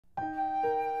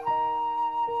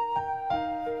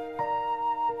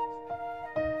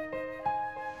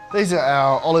These are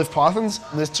our olive pythons.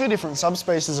 There's two different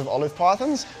subspecies of olive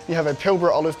pythons. You have a Pilbara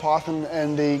olive python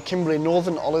and the Kimberley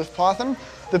northern olive python.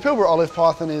 The Pilbara olive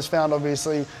python is found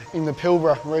obviously in the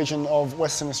Pilbara region of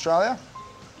Western Australia.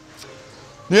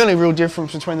 The only real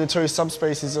difference between the two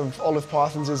subspecies of olive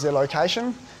pythons is their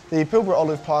location. The Pilbara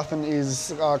olive python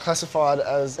is classified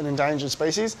as an endangered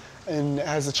species and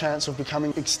has a chance of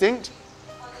becoming extinct.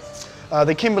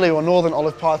 The Kimberley or northern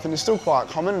olive python is still quite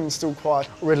common and still quite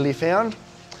readily found.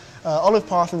 Olive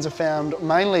pythons are found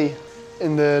mainly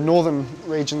in the northern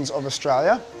regions of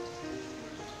Australia.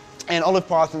 And olive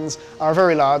pythons are a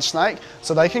very large snake,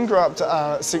 so they can grow up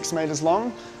to 6 metres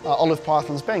long. Olive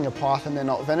pythons, being a python, they're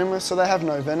not venomous, so they have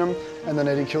no venom and they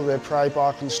need to kill their prey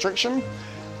by constriction.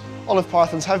 Olive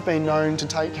pythons have been known to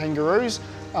take kangaroos,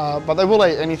 but they will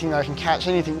eat anything they can catch,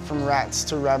 anything from rats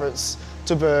to rabbits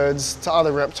to birds to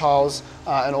other reptiles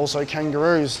and also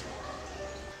kangaroos.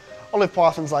 Olive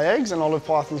pythons lay eggs, and olive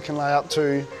pythons can lay up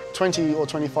to 20 or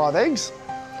 25 eggs.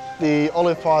 The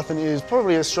olive python is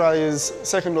probably Australia's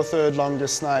second or third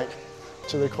longest snake,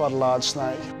 so they're quite a large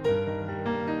snake.